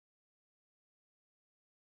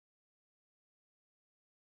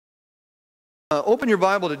Open your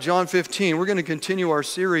Bible to John 15. We're going to continue our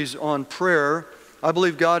series on prayer. I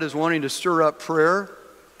believe God is wanting to stir up prayer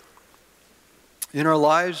in our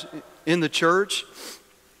lives, in the church.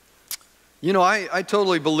 You know, I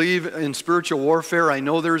totally believe in spiritual warfare. I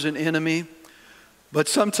know there's an enemy, but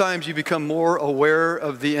sometimes you become more aware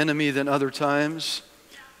of the enemy than other times.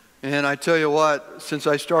 And I tell you what, since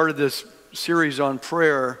I started this series on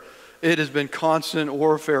prayer, it has been constant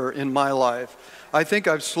warfare in my life. I think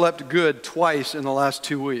I've slept good twice in the last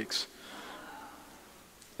 2 weeks,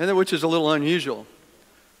 which is a little unusual.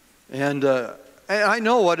 And I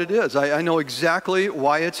know what it is. I know exactly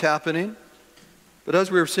why it's happening. But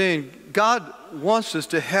as we were saying, God wants us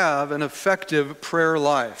to have an effective prayer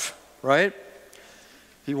life, right?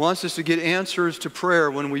 He wants us to get answers to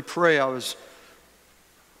prayer when we pray. I was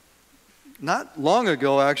not long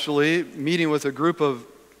ago, actually, meeting with a group of,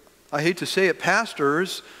 I hate to say it,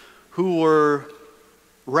 pastors who were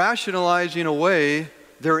rationalizing away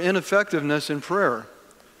their ineffectiveness in prayer.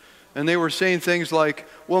 And they were saying things like,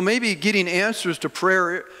 well, maybe getting answers to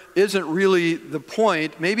prayer isn't really the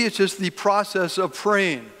point. Maybe it's just the process of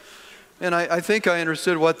praying. And I think I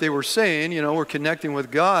understood what they were saying. You know, we're connecting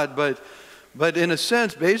with God, but in a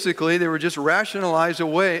sense, basically, they were just rationalizing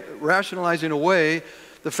away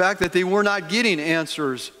the fact that they were not getting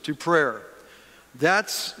answers to prayer.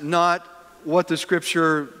 That's not what the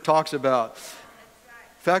Scripture talks about.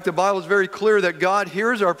 In fact, the Bible is very clear that God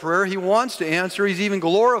hears our prayer. He wants to answer. He's even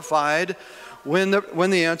glorified when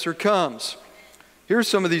the answer comes. Here's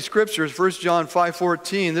some of these scriptures. 1 John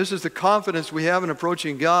 5:14. This is the confidence we have in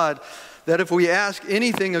approaching God, that if we ask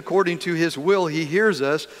anything according to His will, He hears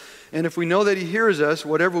us. And if we know that He hears us,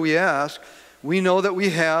 whatever we ask, we know that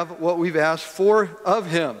we have what we've asked for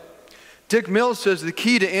of Him. Dick Mills says the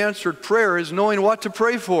key to answered prayer is knowing what to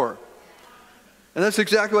pray for. And that's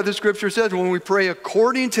exactly what the Scripture says. When we pray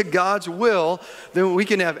according to God's will, then we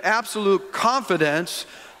can have absolute confidence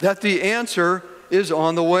that the answer is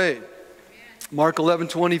on the way. Mark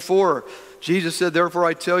 11:24, Jesus said, therefore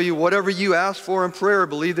I tell you, whatever you ask for in prayer,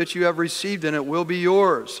 believe that you have received and it will be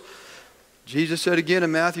yours. Jesus said again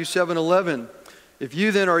in Matthew 7:11, if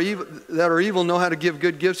you then that are evil know how to give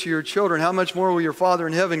good gifts to your children, how much more will your Father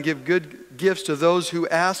in heaven give good gifts to those who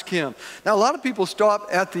ask Him? Now, a lot of people stop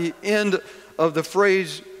at the end of the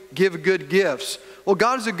phrase, give good gifts. Well,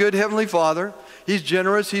 God is a good Heavenly Father. He's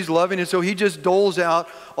generous, He's loving, and so He just doles out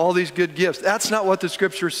all these good gifts. That's not what the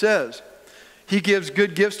Scripture says. He gives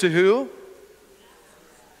good gifts to who?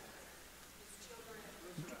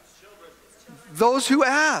 Those who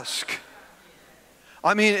ask.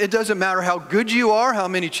 I mean, it doesn't matter how good you are, how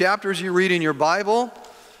many chapters you read in your Bible.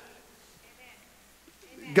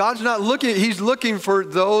 God's not looking, He's looking for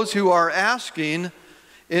those who are asking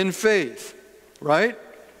in faith, right?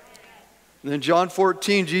 And then John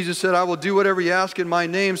 14, Jesus said, I will do whatever you ask in my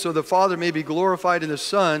name so the Father may be glorified in the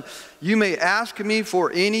Son. You may ask me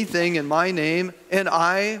for anything in my name, and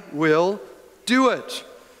I will do it.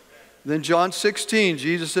 Then John 16,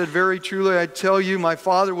 Jesus said, very truly I tell you, my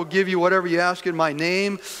Father will give you whatever you ask in my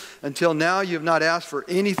name. Until now you have not asked for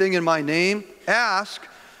anything in my name. Ask,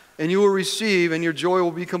 and you will receive, and your joy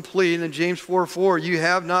will be complete. And then James 4:4, you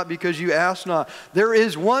have not because you ask not. There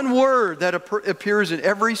is one word that appears in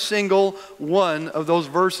every single one of those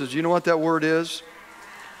verses. You know what that word is?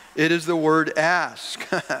 It is the word ask.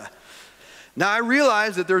 Now I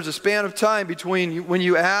realize that there's a span of time between when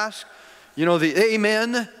you ask, you know, the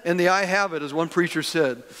amen and the I have it, as one preacher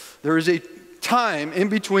said. There is a time in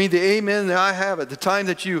between the amen and the I have it, the time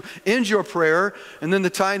that you end your prayer and then the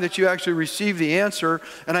time that you actually receive the answer.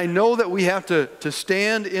 And I know that we have to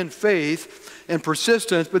stand in faith and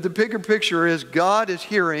persistence, but the bigger picture is God is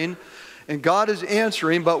hearing and God is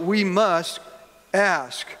answering, but we must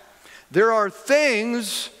ask. There are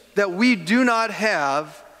things that we do not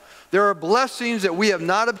have. There are blessings that we have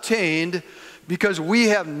not obtained because we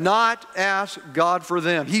have not asked God for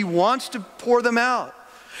them. He wants to pour them out.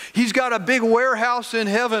 He's got a big warehouse in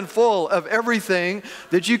heaven full of everything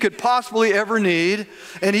that you could possibly ever need,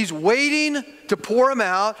 and He's waiting to pour them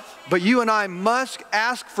out, but you and I must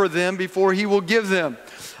ask for them before He will give them.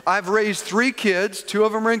 I've raised 3 kids. 2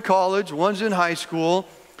 of them are in college, one's in high school,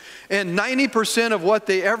 and 90% of what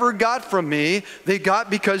they ever got from me, they got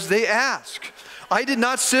because they asked. I did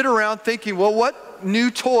not sit around thinking, well, what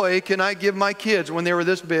new toy can I give my kids when they were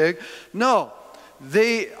this big? No.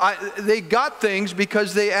 They got things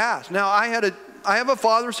because they asked. Now, I have a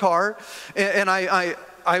father's heart, and I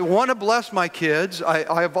want to bless my kids.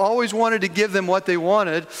 I've always wanted to give them what they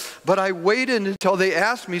wanted, but I waited until they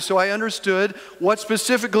asked me so I understood what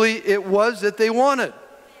specifically it was that they wanted.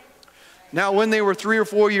 Now, when they were 3 or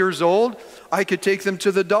 4 years old, I could take them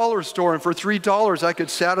to the dollar store, and for $3, I could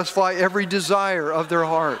satisfy every desire of their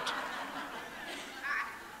heart.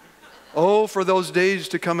 Oh, for those days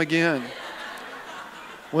to come again.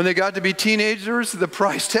 When they got to be teenagers, the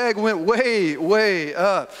price tag went way, way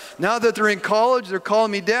up. Now that they're in college, they're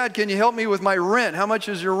calling me, Dad, can you help me with my rent? How much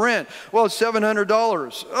is your rent? Well, it's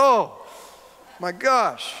 $700. Oh, my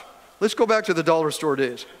gosh. Let's go back to the dollar store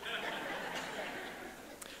days.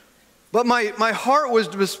 But my heart was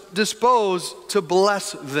disposed to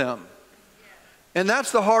bless them. And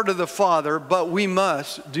that's the heart of the Father, but we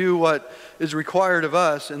must do what is required of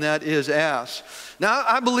us, and that is ask. Now,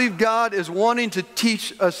 I believe God is wanting to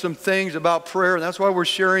teach us some things about prayer, and that's why we're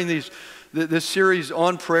sharing this series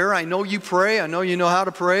on prayer. I know you pray. I know you know how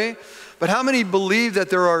to pray. But how many believe that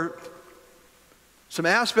there are some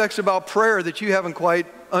aspects about prayer that you haven't quite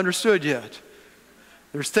understood yet?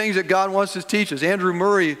 There's things that God wants to teach us. Andrew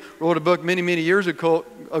Murray wrote a book many, many years ago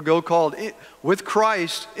called With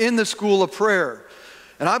Christ in the School of Prayer.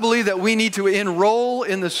 And I believe that we need to enroll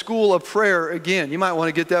in the school of prayer again. You might want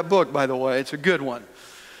to get that book, by the way. It's a good one.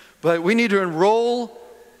 But we need to enroll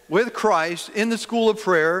with Christ in the school of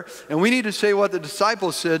prayer. And we need to say what the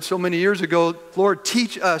disciples said so many years ago, Lord,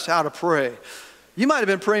 teach us how to pray. You might have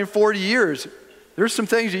been praying 40 years. There's some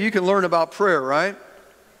things that you can learn about prayer, right?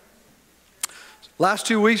 Last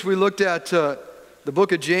 2 weeks we looked at the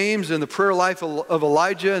book of James and the prayer life of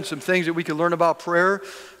Elijah and some things that we can learn about prayer.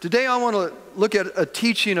 Today I want to look at a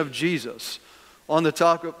teaching of Jesus on the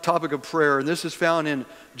topic of prayer, and this is found in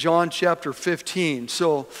John chapter 15.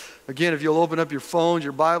 So again, if you'll open up your phones,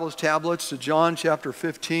 your Bibles, tablets to John chapter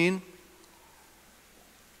 15.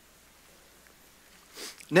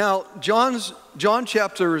 Now, John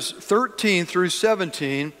chapters 13 through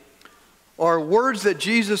 17 are words that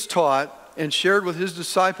Jesus taught and shared with his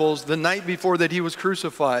disciples the night before that he was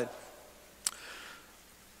crucified.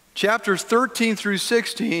 Chapters 13 through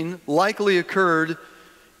 16 likely occurred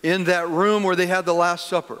in that room where they had the Last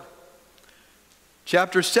Supper.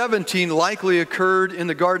 Chapter 17 likely occurred in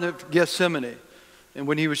the Garden of Gethsemane, and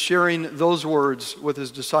when he was sharing those words with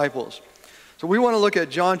his disciples. So we want to look at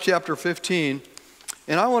John chapter 15,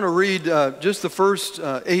 and I want to read just the first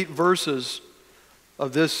 8 verses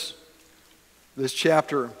of this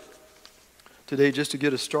chapter today, just to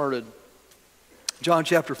get us started. John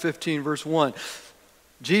chapter 15, verse 1.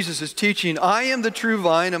 Jesus is teaching, I am the true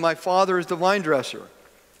vine, and my Father is the vine dresser,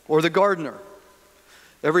 or the gardener.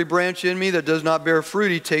 Every branch in me that does not bear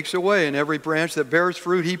fruit, he takes away, and every branch that bears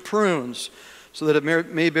fruit, he prunes, so that it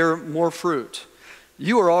may bear more fruit.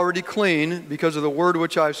 You are already clean because of the word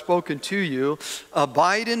which I have spoken to you.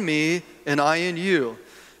 Abide in me, and I in you.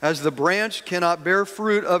 As the branch cannot bear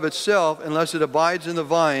fruit of itself unless it abides in the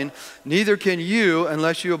vine, neither can you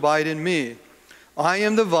unless you abide in me. I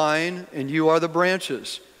am the vine, and you are the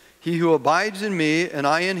branches. He who abides in me, and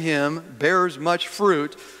I in him, bears much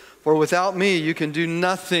fruit, for without me you can do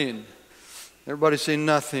nothing. Everybody say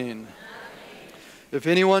nothing. If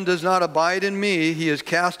anyone does not abide in me, he is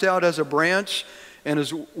cast out as a branch and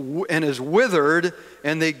is withered,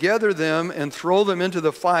 and they gather them and throw them into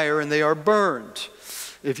the fire, and they are burned.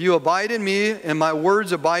 If you abide in me and my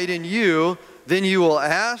words abide in you, then you will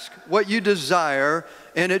ask what you desire,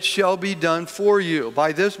 and it shall be done for you.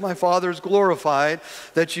 By this my Father is glorified,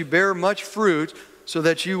 that you bear much fruit, so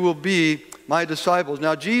that you will be my disciples.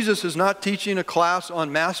 Now, Jesus is not teaching a class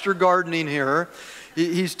on master gardening here.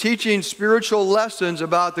 He's teaching spiritual lessons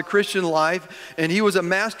about the Christian life, and he was a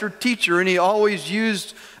master teacher, and he always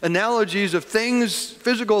used analogies of things,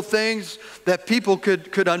 physical things that people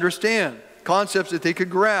could understand. Concepts that they could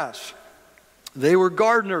grasp. They were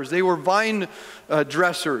gardeners. They were vine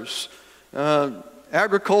dressers,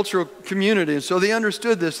 agricultural community. And so they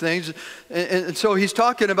understood these things. And so he's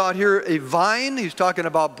talking about here a vine. He's talking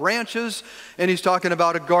about branches. And he's talking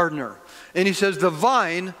about a gardener. And he says the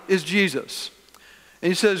vine is Jesus. And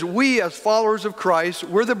he says we as followers of Christ,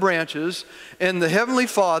 we're the branches. And the Heavenly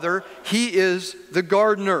Father, he is the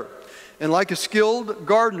gardener. And like a skilled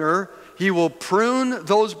gardener, he will prune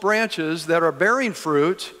those branches that are bearing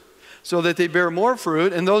fruit so that they bear more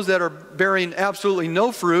fruit, and those that are bearing absolutely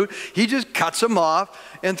no fruit, he just cuts them off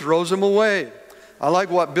and throws them away. I like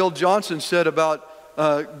what Bill Johnson said about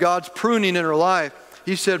God's pruning in our life.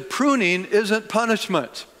 He said, pruning isn't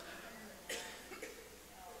punishment.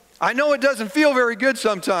 I know it doesn't feel very good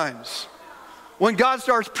sometimes when God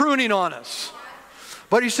starts pruning on us.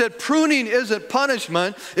 But he said, pruning isn't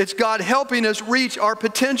punishment, it's God helping us reach our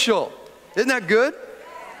potential. Isn't that good?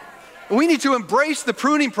 We need to embrace the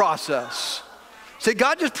pruning process. Say,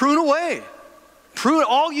 God, just prune away. Prune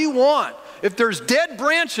all you want. If there's dead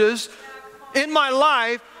branches in my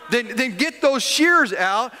life then get those shears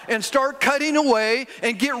out and start cutting away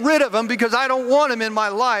and get rid of them, because I don't want them in my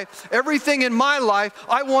life. Everything in my life,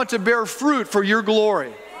 I want to bear fruit for your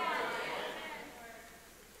glory.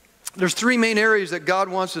 There's three main areas that God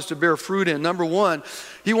wants us to bear fruit in. Number one,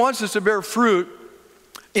 He wants us to bear fruit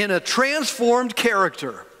in a transformed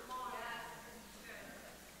character.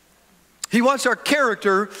 He wants our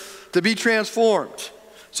character to be transformed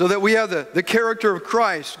so that we have the character of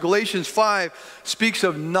Christ. Galatians 5 speaks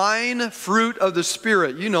of 9 fruit of the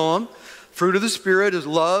Spirit. You know them. Fruit of the Spirit is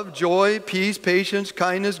love, joy, peace, patience,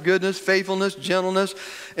 kindness, goodness, faithfulness, gentleness,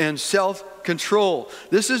 and self-control.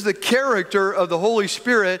 This is the character of the Holy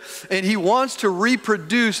Spirit, and He wants to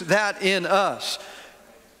reproduce that in us.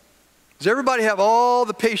 Does everybody have all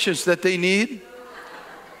the patience that they need?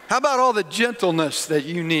 How about all the gentleness that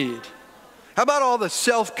you need? How about all the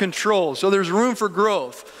self-control? So there's room for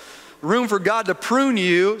growth, room for God to prune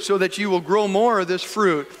you so that you will grow more of this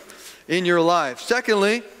fruit in your life.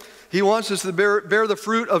 Secondly, He wants us to bear the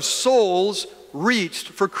fruit of souls reached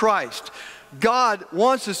for Christ. God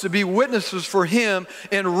wants us to be witnesses for Him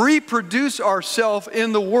and reproduce ourselves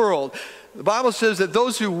in the world. The Bible says that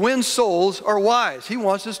those who win souls are wise. He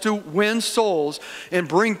wants us to win souls and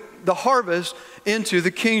bring the harvest into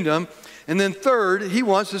the kingdom. And then third, He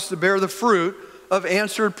wants us to bear the fruit of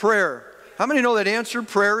answered prayer. How many know that answered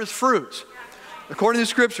prayer is fruit? According to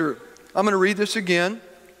Scripture, I'm going to read this again.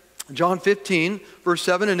 John 15, verse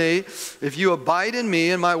 7 and 8. If you abide in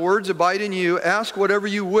me and my words abide in you, ask whatever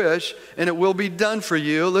you wish and it will be done for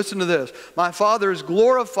you. Listen to this. My Father is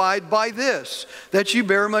glorified by this, that you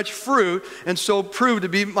bear much fruit and so prove to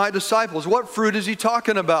be my disciples. What fruit is He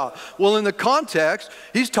talking about? Well, in the context,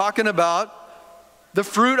 He's talking about the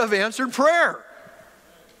fruit of answered prayer.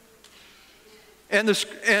 And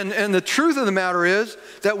the truth of the matter is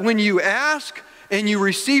that when you ask and you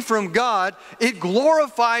receive from God, it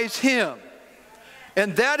glorifies Him.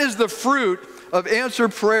 And that is the fruit of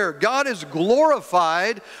answered prayer. God is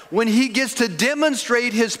glorified when He gets to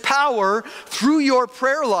demonstrate His power through your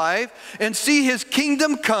prayer life and see His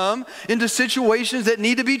kingdom come into situations that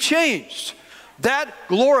need to be changed. That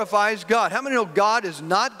glorifies God. How many know God is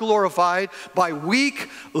not glorified by weak,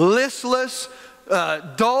 listless,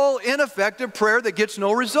 dull, ineffective prayer that gets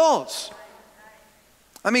no results?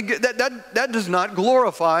 I mean, that does not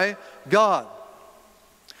glorify God.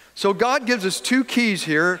 So God gives us 2 keys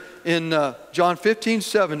here in John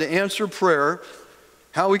 15:7 to answer prayer.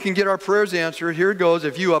 How we can get our prayers answered. Here it goes.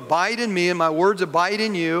 If you abide in me and my words abide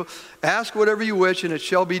in you, ask whatever you wish and it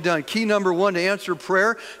shall be done. Key number 1 to answer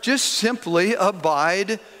prayer, just simply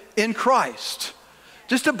abide in Christ.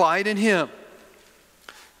 Just abide in Him.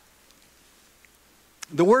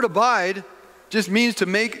 The word abide just means to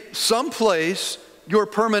make some place your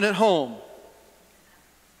permanent home.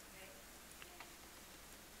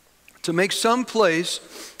 To make some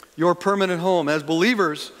place your permanent home. As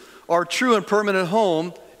believers, our true and permanent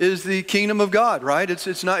home is the kingdom of God, right?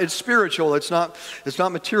 It's spiritual, it's not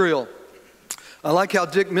material. I like how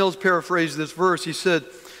Dick Mills paraphrased this verse. He said,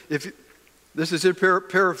 this is his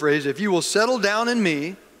paraphrase, if you will settle down in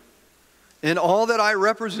me, in all that I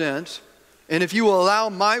represent, and if you will allow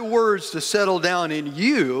my words to settle down in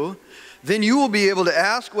you, then you will be able to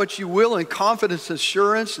ask what you will in confidence and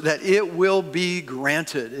assurance that it will be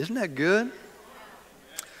granted. Isn't that good?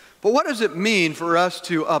 But what does it mean for us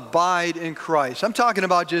to abide in Christ? I'm talking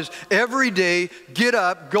about just every day, get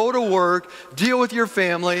up, go to work, deal with your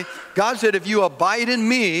family. God said, if you abide in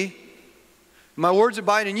me, my words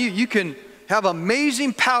abide in you, you can have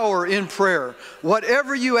amazing power in prayer.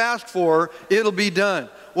 Whatever you ask for, it'll be done.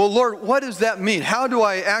 Well, Lord, what does that mean? How do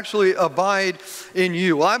I actually abide in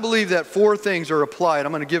you? Well, I believe that 4 things are applied.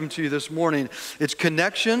 I'm going to give them to you this morning. It's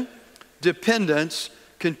connection, dependence,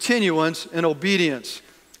 continuance, and obedience.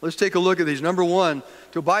 Let's take a look at these. Number 1,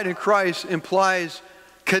 to abide in Christ implies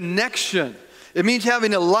connection. It means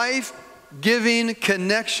having a life-giving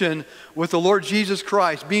connection with the Lord Jesus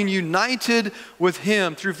Christ, being united with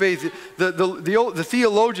Him through faith. The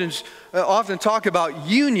theologians often talk about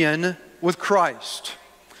union with Christ,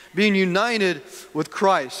 being united with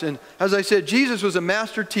Christ. And as I said, Jesus was a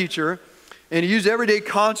master teacher, and He used everyday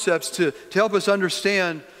concepts to help us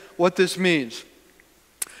understand what this means.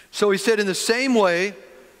 So He said, in the same way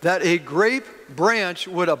that a grape branch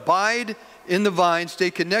would abide in the vine, stay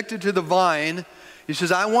connected to the vine, He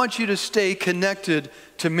says, I want you to stay connected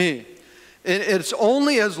to me. And it's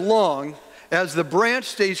only as long as the branch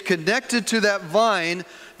stays connected to that vine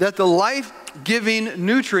that the life-giving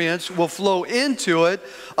nutrients will flow into it,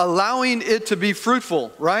 allowing it to be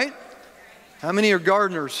fruitful, right? How many are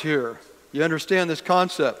gardeners here? You understand this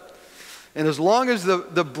concept? And as long as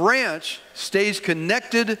the branch stays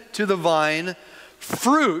connected to the vine,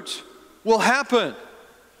 fruit will happen.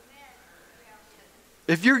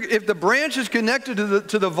 If the branch is connected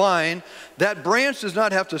to the vine, that branch does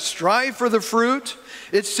not have to strive for the fruit.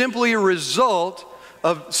 It's simply a result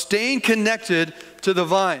of staying connected to the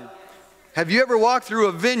vine. Have you ever walked through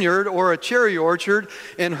a vineyard or a cherry orchard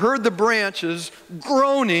and heard the branches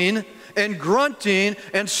groaning and grunting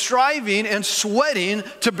and striving and sweating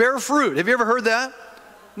to bear fruit? Have you ever heard that?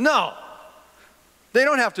 No. They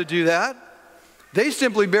don't have to do that. They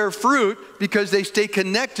simply bear fruit because they stay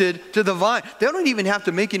connected to the vine. They don't even have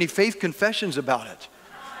to make any faith confessions about it.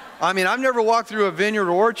 I mean, I've never walked through a vineyard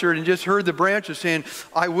or orchard and just heard the branches saying,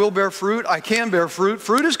 I will bear fruit, I can bear fruit,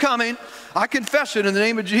 fruit is coming, I confess it in the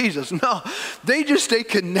name of Jesus. No, they just stay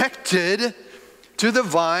connected to the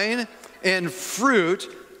vine and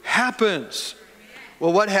fruit happens.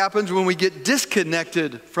 Well, what happens when we get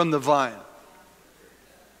disconnected from the vine?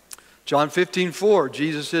 John 15:4,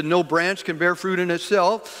 Jesus said, no branch can bear fruit in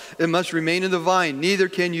itself. It must remain in the vine. Neither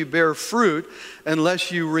can you bear fruit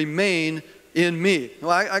unless you remain in me.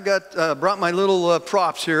 Well, I brought my little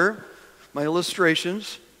props here, my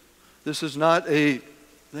illustrations. This is not a,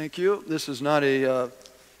 thank you, this is not a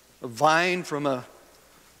vine from a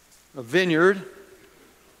vineyard,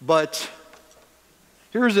 but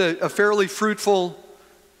here's a fairly fruitful,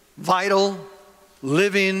 vital,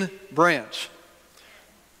 living branch.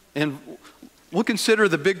 And we'll consider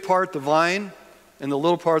the big part the vine and the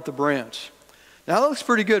little part the branch. Now that looks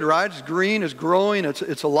pretty good, right? It's green, it's growing,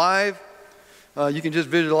 it's alive. You can just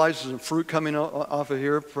visualize some fruit coming off of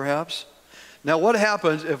here, perhaps. Now what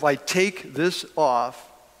happens if I take this off?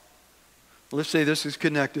 Let's say this is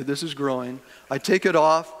connected, this is growing. I take it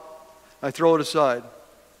off, I throw it aside.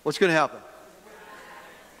 What's going to happen?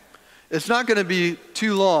 It's not going to be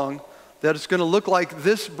too long that it's going to look like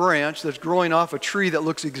this branch that's growing off a tree that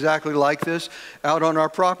looks exactly like this out on our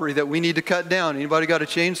property that we need to cut down. Anybody got a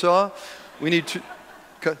chainsaw? We need to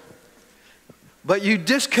cut. But you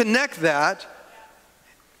disconnect that,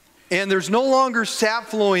 and there's no longer sap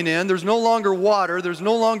flowing in, there's no longer water, there's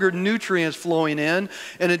no longer nutrients flowing in,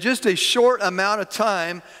 and in just a short amount of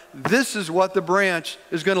time, this is what the branch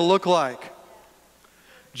is going to look like.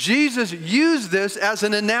 Jesus used this as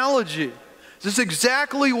an analogy. This is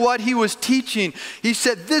exactly what he was teaching. He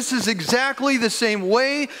said this is exactly the same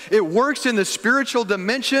way it works in the spiritual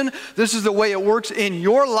dimension. This is the way it works in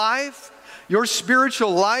your life, your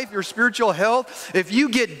spiritual life, your spiritual health. If you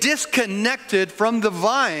get disconnected from the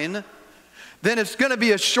vine, then it's going to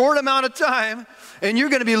be a short amount of time and you're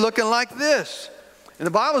going to be looking like this. And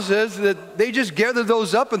the Bible says that they just gather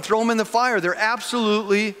those up and throw them in the fire. They're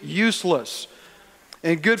absolutely useless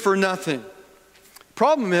and good for nothing.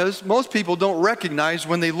 Problem is, most people don't recognize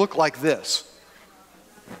when they look like this.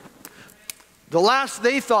 The last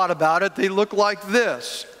they thought about it, they look like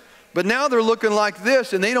this. But now they're looking like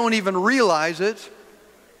this, and they don't even realize it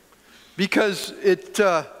because it's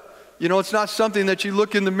not something that you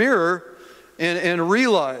look in the mirror and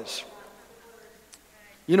realize.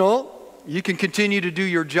 You know, you can continue to do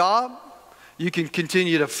your job. You can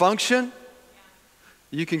continue to function.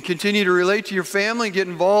 You can continue to relate to your family and get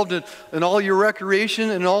involved in all your recreation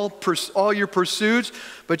and all your pursuits,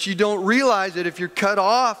 but you don't realize that if you're cut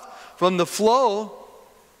off from the flow,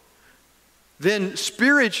 then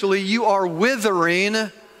spiritually you are withering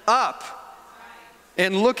up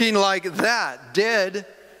and looking like that, dead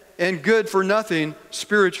and good for nothing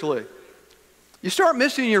spiritually. You start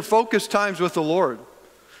missing your focus times with the Lord.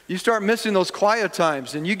 You start missing those quiet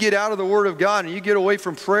times, and you get out of the Word of God, and you get away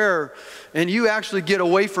from prayer, and you actually get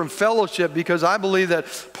away from fellowship, because I believe that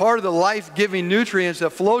part of the life-giving nutrients that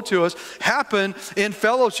flow to us happen in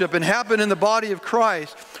fellowship and happen in the body of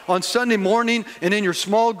Christ on Sunday morning and in your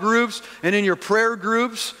small groups and in your prayer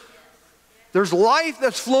groups. There's life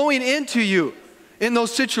that's flowing into you in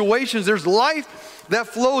those situations. There's life that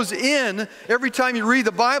flows in every time you read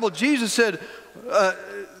the Bible. Jesus said,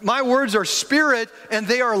 my words are spirit and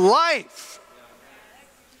they are life.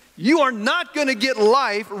 You are not going to get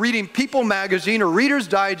life reading People magazine or Reader's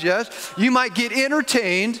Digest. You might get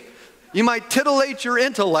entertained. You might titillate your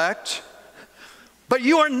intellect. But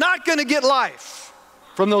you are not going to get life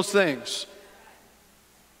from those things.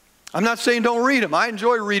 I'm not saying don't read them. I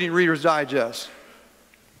enjoy reading Reader's Digest.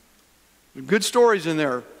 Good stories in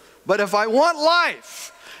there. But if I want life,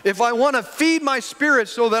 if I want to feed my spirit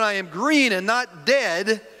so that I am green and not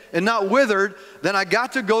dead and not withered, then I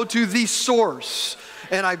got to go to the source.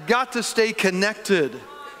 And I've got to stay connected.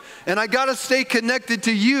 And I got to stay connected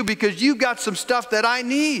to you because you got some stuff that I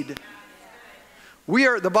need.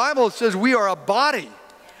 The Bible says we are a body.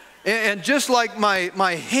 And just like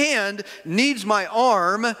my hand needs my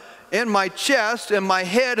arm and my chest and my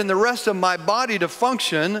head and the rest of my body to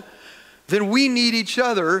function, then we need each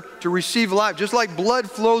other to receive life. Just like blood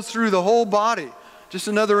flows through the whole body. Just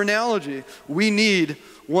another analogy. We need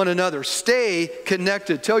one another. Stay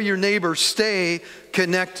connected. Tell your neighbor, stay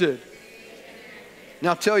connected.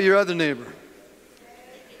 Now tell your other neighbor.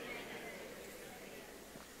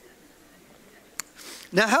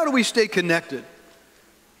 Now, how do we stay connected?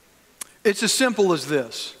 It's as simple as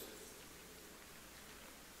this.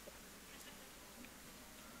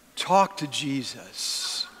 Talk to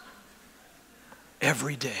Jesus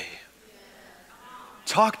every day.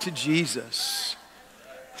 Talk to Jesus.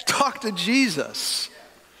 Talk to Jesus.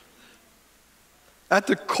 At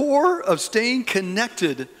the core of staying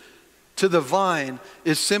connected to the vine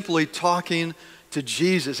is simply talking to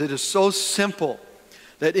Jesus. It is so simple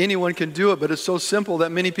that anyone can do it, but it's so simple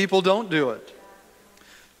that many people don't do it.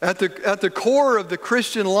 At the core of the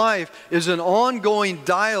Christian life is an ongoing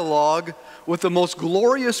dialogue with the most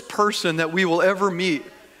glorious person that we will ever meet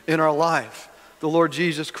in our life, the Lord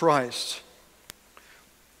Jesus Christ.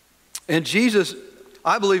 And Jesus,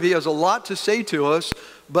 I believe he has a lot to say to us,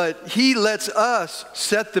 but he lets us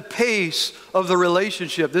set the pace of the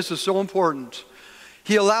relationship. This is so important.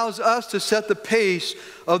 He allows us to set the pace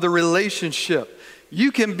of the relationship.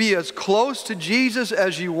 You can be as close to Jesus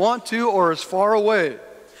as you want to or as far away.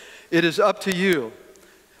 It is up to you.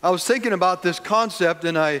 I was thinking about this concept,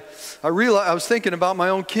 and I realized I was thinking about my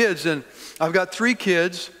own kids, and I've got 3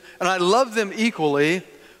 kids, and I love them equally,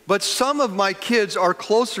 but some of my kids are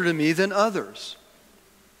closer to me than others.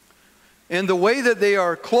 And the way that they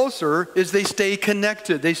are closer is they stay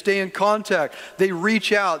connected, they stay in contact, they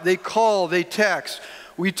reach out, they call, they text,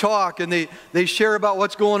 we talk, and they share about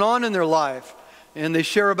what's going on in their life, and they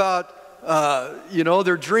share about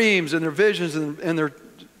their dreams and their visions and their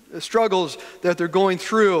struggles that they're going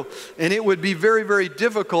through. And it would be very, very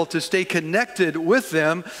difficult to stay connected with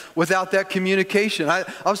them without that communication. I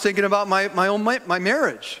was thinking about my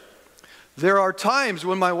marriage. There are times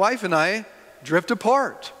when my wife and I drift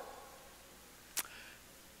apart.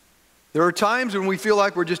 There are times when we feel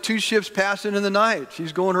like we're just 2 ships passing in the night.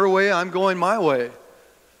 She's going her way, I'm going my way.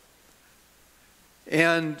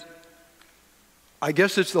 And I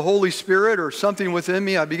guess it's the Holy Spirit or something within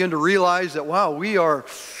me. I begin to realize that, wow, we are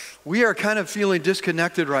kind of feeling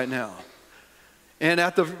disconnected right now. And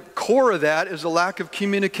at the core of that is a lack of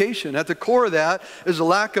communication. At the core of that is a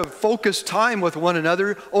lack of focused time with one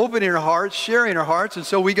another, opening our hearts, sharing our hearts. And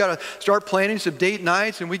so we got to start planning some date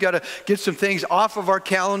nights, and we got to get some things off of our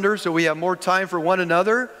calendar so we have more time for one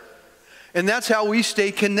another. And that's how we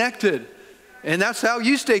stay connected. And that's how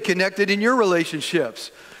you stay connected in your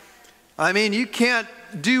relationships. I mean, you can't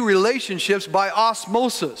do relationships by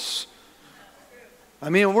osmosis. I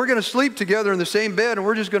mean, we're going to sleep together in the same bed, and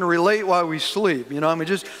we're just going to relate while we sleep.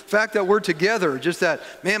 Just the fact that we're together, just that,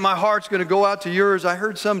 man, my heart's going to go out to yours. I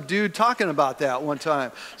heard some dude talking about that one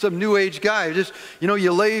time, some new age guy. Just,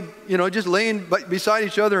 you lay, just laying beside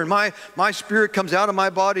each other, and my spirit comes out of my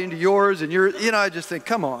body into yours, and I just think,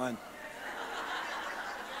 come on.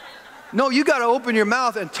 No, you got to open your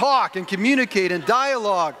mouth and talk and communicate and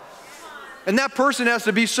dialogue. And that person has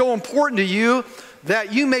to be so important to you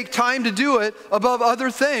that you make time to do it above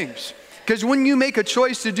other things. Because when you make a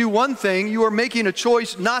choice to do one thing, you are making a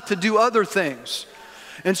choice not to do other things.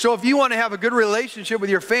 And so if you want to have a good relationship with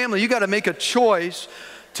your family, you got to make a choice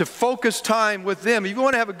to focus time with them. If you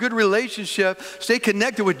want to have a good relationship, stay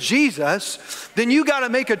connected with Jesus, then you got to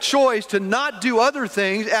make a choice to not do other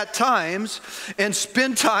things at times and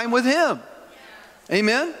spend time with him.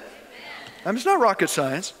 Amen? I mean, it's not rocket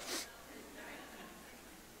science.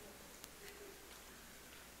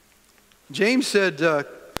 James said,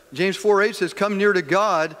 James 4:8 says, come near to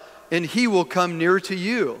God and he will come near to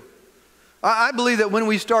you. I believe that when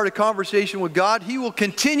we start a conversation with God, he will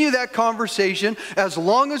continue that conversation as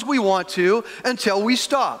long as we want to until we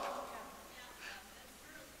stop.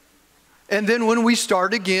 And then when we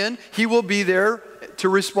start again, he will be there to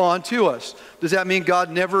respond to us. Does that mean God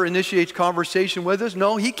never initiates conversation with us?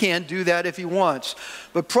 No, he can do that if he wants.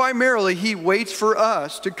 But primarily, he waits for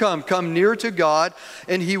us to come near to God,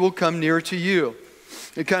 and he will come near to you.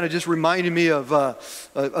 It kind of just reminded me of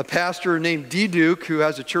a pastor named D. Duke who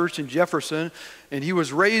has a church in Jefferson, and he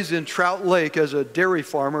was raised in Trout Lake as a dairy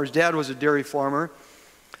farmer. His dad was a dairy farmer.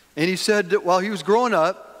 And he said that while he was growing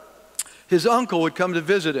up, his uncle would come to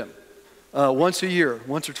visit him once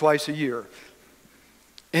or twice a year.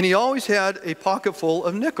 And he always had a pocket full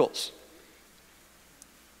of nickels.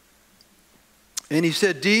 And he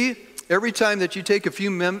said, D, every time that you take a few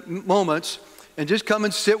moments, and just come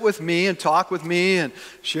and sit with me and talk with me and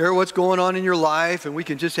share what's going on in your life, and we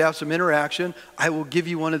can just have some interaction, I will give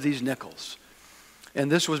you one of these nickels.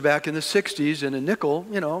 And this was back in the 60s, and a nickel,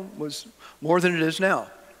 was more than it is now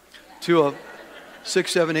to a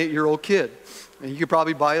 6, 7, 8-year-old kid. And you could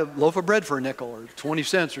probably buy a loaf of bread for a nickel or 20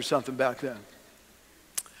 cents or something back then.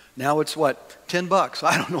 Now it's what, $10?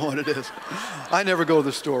 I don't know what it is. I never go to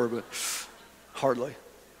the store, but hardly.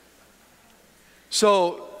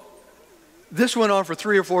 So this went on for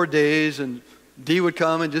 3 or 4 days, and Dee would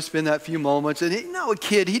come and just spend that few moments. And a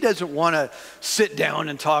kid, he doesn't want to sit down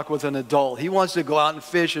and talk with an adult. He wants to go out and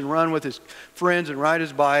fish and run with his friends and ride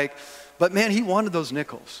his bike. But man, he wanted those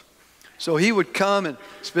nickels. So he would come and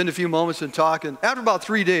spend a few moments and talk. And after about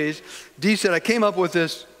 3 days, Dee said, I came up with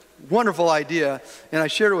this wonderful idea, and I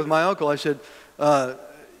shared it with my uncle. I said,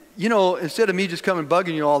 instead of me just coming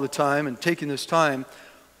bugging you all the time and taking this time,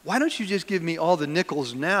 why don't you just give me all the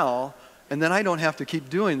nickels now, and then I don't have to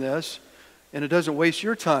keep doing this, and it doesn't waste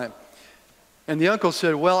your time. And the uncle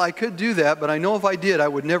said, well, I could do that, but I know if I did, I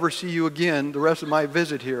would never see you again the rest of my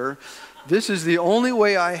visit here. This is the only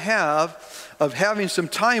way I have of having some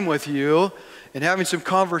time with you and having some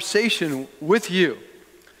conversation with you.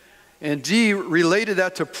 And Dee related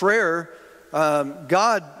that to prayer.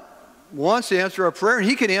 God wants to answer our prayer, and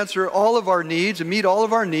He can answer all of our needs and meet all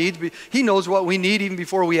of our needs. He knows what we need even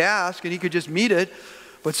before we ask, and He could just meet it.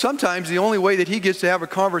 But sometimes the only way that He gets to have a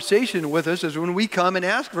conversation with us is when we come and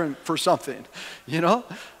ask Him for something,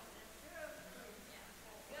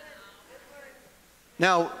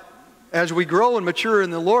 Now, as we grow and mature in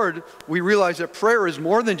the Lord, we realize that prayer is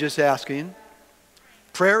more than just asking.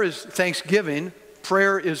 Prayer is thanksgiving.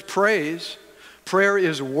 Prayer is praise. Prayer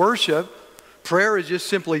is worship. Prayer is just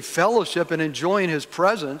simply fellowship and enjoying His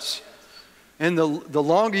presence. And the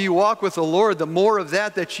longer you walk with the Lord, the more of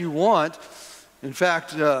that you want. In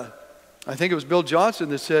fact, I think it was Bill Johnson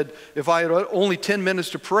that said, if I had only 10 minutes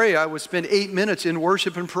to pray, I would spend 8 minutes in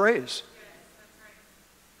worship and praise.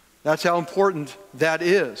 That's how important that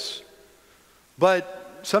is.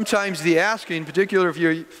 But sometimes the asking, particularly if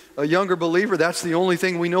you're a younger believer, that's the only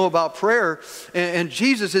thing we know about prayer. And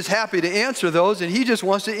Jesus is happy to answer those, and He just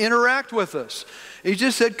wants to interact with us. He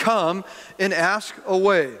just said, come and ask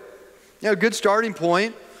away. A good starting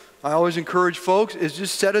point, I always encourage folks, is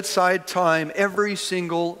just set aside time every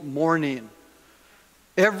single morning.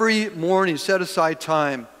 Every morning, set aside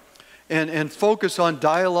time. And focus on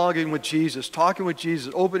dialoguing with Jesus, talking with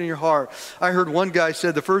Jesus, opening your heart. I heard one guy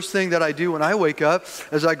said, the first thing that I do when I wake up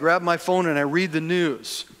is I grab my phone and I read the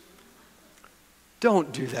news.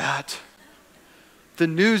 Don't do that. The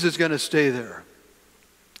news is going to stay there.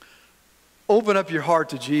 Open up your heart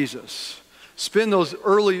to Jesus. Spend those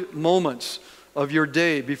early moments of your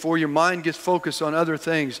day before your mind gets focused on other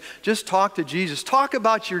things. Just talk to Jesus. Talk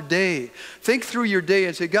about your day. Think through your day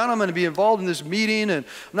and say, God, I'm going to be involved in this meeting, and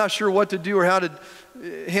I'm not sure what to do or how to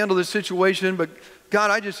handle this situation, but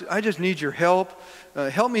God, I just need your help.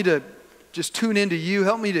 Help me to just tune into you.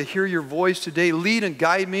 Help me to hear your voice today. Lead and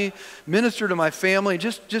guide me. Minister to my family.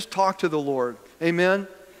 Just talk to the Lord. Amen?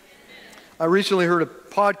 I recently heard a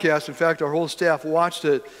podcast. In fact, our whole staff watched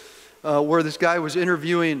it, where this guy was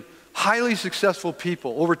interviewing highly successful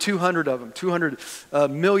people, over 200 of them, 200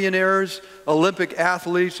 millionaires, Olympic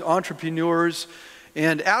athletes, entrepreneurs.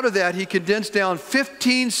 And out of that, he condensed down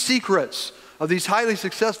 15 secrets of these highly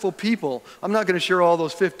successful people. I'm not going to share all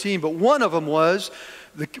those 15, but one of them was,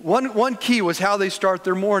 one key was how they start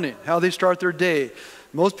their morning, how they start their day.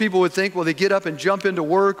 Most people would think, well, they get up and jump into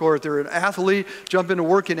work, or if they're an athlete, jump into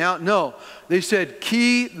working out. No, they said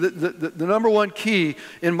the number one key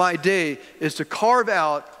in my day is to carve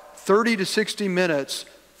out 30 to 60 minutes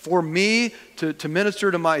for me to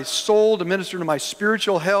minister to my soul, to minister to my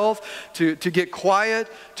spiritual health, to get quiet,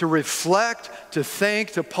 to reflect, to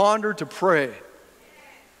think, to ponder, to pray.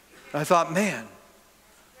 And I thought, man,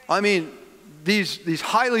 these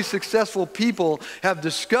highly successful people have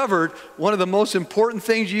discovered one of the most important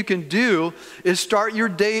things you can do is start your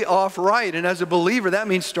day off right. And as a believer, that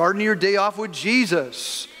means starting your day off with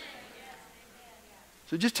Jesus.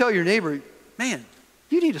 So just tell your neighbor, man,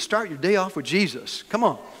 you need to start your day off with Jesus. Come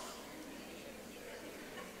on.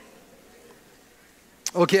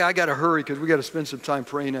 Okay, I got to hurry because we got to spend some time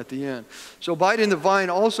praying at the end. So abide in the vine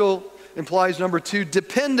also implies, number 2,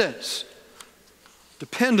 dependence.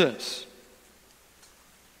 Dependence.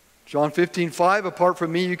 John 15:5, apart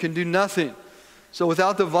from me you can do nothing. So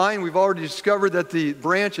without the vine, we've already discovered that the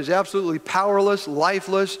branch is absolutely powerless,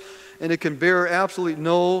 lifeless, and it can bear absolutely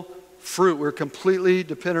no fruit. We're completely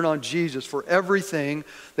dependent on Jesus for everything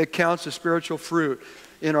that counts as spiritual fruit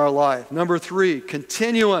in our life. Number 3,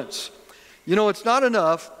 continuance. It's not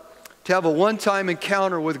enough to have a one-time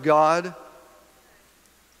encounter with God.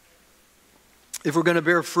 If we're going to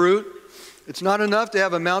bear fruit, it's not enough to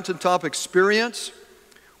have a mountaintop experience.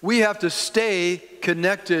 We have to stay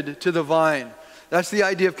connected to the vine. That's the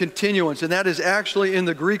idea of continuance, and that is actually in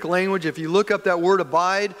the Greek language. If you look up that word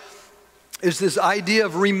abide, is this idea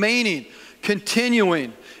of remaining,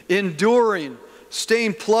 continuing, enduring,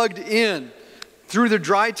 staying plugged in through the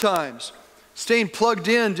dry times, staying plugged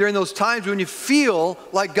in during those times when you feel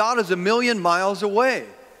like God is a million miles away.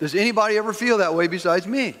 Does anybody ever feel that way besides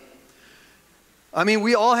me? I mean,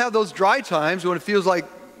 we all have those dry times when it feels like,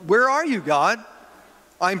 where are you, God?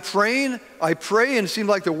 I'm praying, I pray, and it seems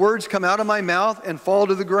like the words come out of my mouth and fall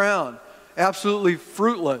to the ground. Absolutely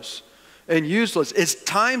fruitless and useless. It's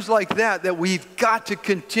times like that that we've got to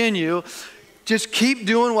continue. Just keep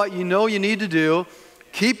doing what you know you need to do.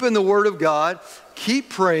 Keep in the Word of God. Keep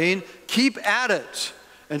praying. Keep at it.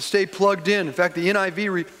 And stay plugged in. In fact, the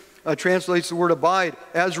NIV translates the word abide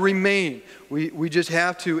as remain. We just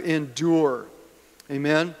have to endure.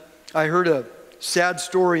 Amen. I heard a sad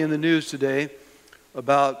story in the news today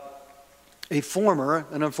about a former,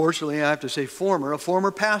 and unfortunately I have to say former, a former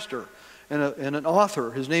pastor and an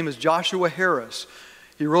author. His name is Joshua Harris.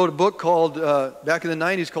 He wrote a book called, back in the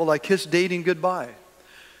 90s, called I Kissed Dating Goodbye.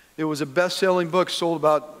 It was a best-selling book, sold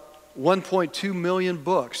about 1.2 million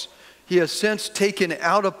books. He has since taken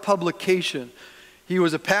out of publication. He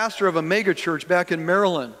was a pastor of a megachurch back in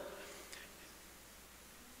Maryland.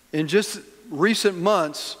 In just recent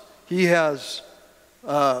months, he has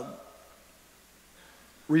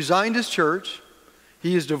resigned his church,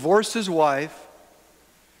 he has divorced his wife,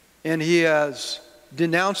 and he has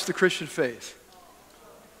denounced the Christian faith.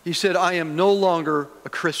 He said, I am no longer a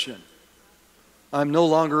Christian. I'm no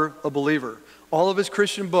longer a believer. All of his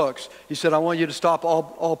Christian books, he said, I want you to stop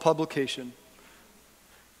all publication.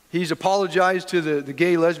 He's apologized to the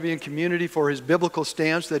gay lesbian community for his biblical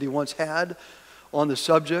stance that he once had on the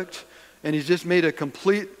subject, and he's just made a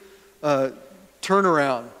complete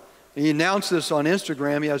turnaround. He announced this on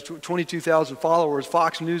Instagram. He has 22,000 followers.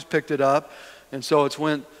 Fox News picked it up, and so it's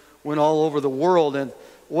went all over the world. And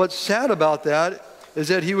what's sad about that is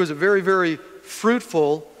that he was a very, very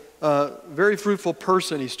fruitful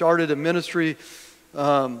person. He started a ministry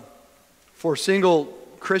for single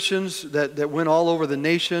Christians that went all over the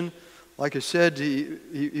nation. Like I said,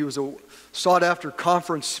 he was a sought-after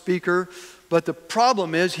conference speaker. But the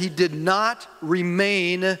problem is he did not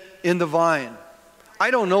remain in the vine. I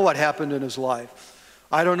don't know what happened in his life.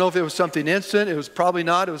 I don't know if it was something instant. It was probably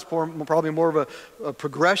not. It was probably more of a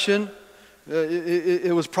progression.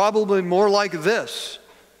 It was probably more like this.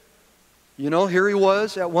 You know, here he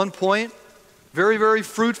was at one point, very, very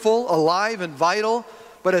fruitful, alive and vital.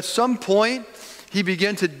 But at some point, he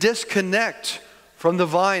began to disconnect from the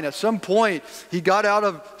vine. At some point, he got out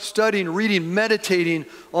of studying, reading, meditating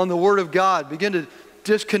on the Word of God, began to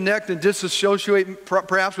disconnect and disassociate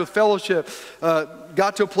perhaps with fellowship,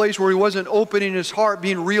 got to a place where he wasn't opening his heart,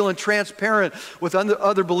 being real and transparent with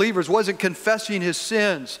other believers, wasn't confessing his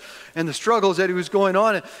sins and the struggles that he was going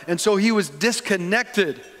on. And so he was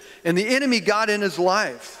disconnected, and the enemy got in his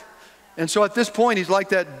life. And so at this point, he's like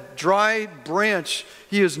that dry branch.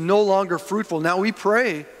 He is no longer fruitful. Now we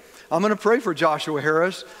pray. I'm going to pray for Joshua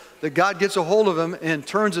Harris that God gets a hold of him and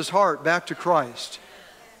turns his heart back to Christ.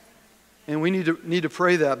 And we need to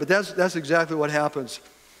pray that. But that's exactly what happens.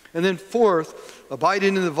 And then fourth,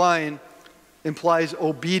 abiding in the vine implies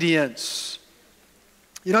obedience.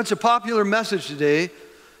 You know, it's a popular message today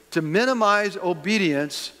to minimize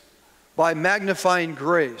obedience by magnifying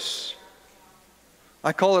grace.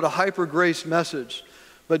 I call it a hyper grace message.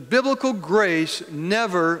 But biblical grace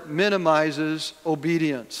never minimizes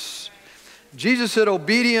obedience. Jesus said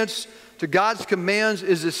obedience to God's commands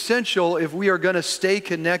is essential if we are going to stay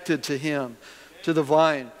connected to Him, to the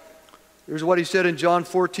vine. Here's what He said in John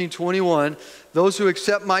 14:21. Those who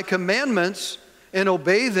accept my commandments and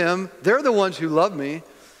obey them, they're the ones who love me.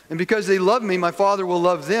 And because they love me, my Father will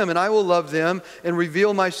love them, and I will love them and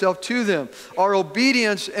reveal myself to them. Our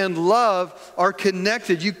obedience and love are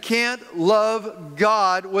connected. You can't love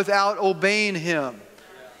God without obeying Him.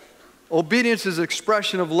 Obedience is an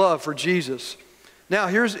expression of love for Jesus. Now,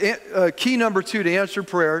 here's key number 2 to answer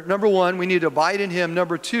prayer. Number 1, we need to abide in Him.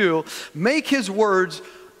 Number 2, make His words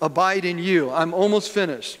abide in you. I'm almost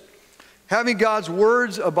finished. Having God's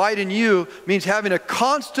words abide in you means having a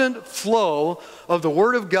constant flow of the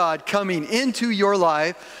Word of God coming into your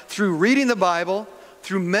life through reading the Bible,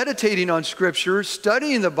 through meditating on Scripture,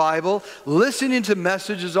 studying the Bible, listening to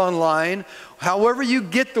messages online. However you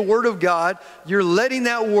get the Word of God, you're letting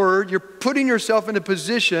that Word, you're putting yourself in a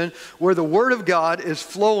position where the Word of God is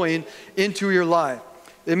flowing into your life.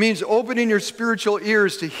 It means opening your spiritual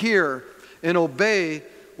ears to hear and obey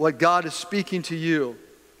what God is speaking to you.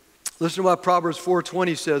 Listen to what Proverbs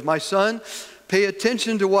 4:20 says. My son, pay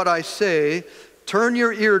attention to what I say. Turn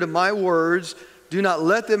your ear to my words. Do not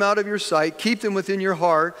let them out of your sight. Keep them within your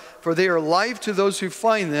heart, for they are life to those who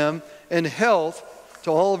find them and health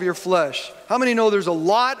to all of your flesh. How many know there's a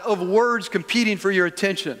lot of words competing for your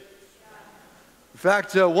attention? In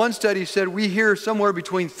fact, one study said we hear somewhere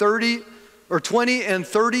between 20 and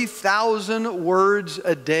 30,000 words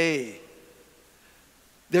a day.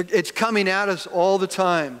 It's coming at us all the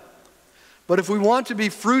time. But if we want to be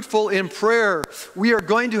fruitful in prayer, we are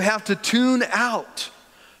going to have to tune out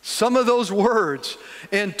some of those words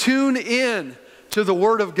and tune in to the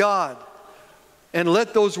Word of God and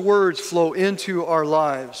let those words flow into our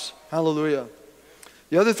lives. Hallelujah.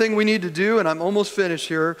 The other thing we need to do, and I'm almost finished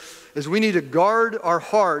here, is we need to guard our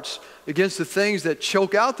hearts against the things that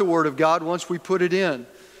choke out the Word of God once we put it in.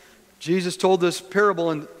 Jesus told this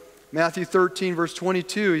parable in Matthew 13, verse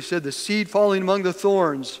 22. He said, the seed falling among the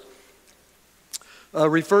thorns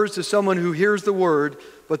refers to someone who hears the Word,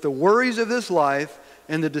 but the worries of this life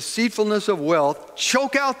and the deceitfulness of wealth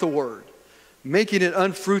choke out the Word, making it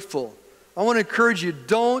unfruitful. I want to encourage you,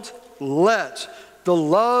 don't let the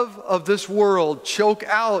love of this world choke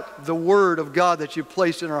out the Word of God that you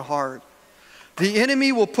placed in our heart. The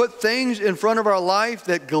enemy will put things in front of our life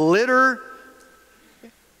that glitter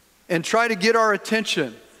and try to get our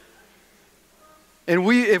attention. And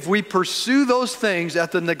if we pursue those things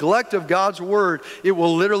at the neglect of God's Word, it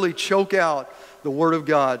will literally choke out the Word of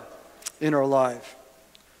God in our life.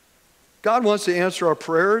 God wants to answer our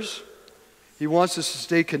prayers. He wants us to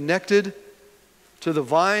stay connected to the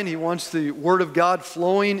vine. He wants the Word of God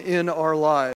flowing in our lives.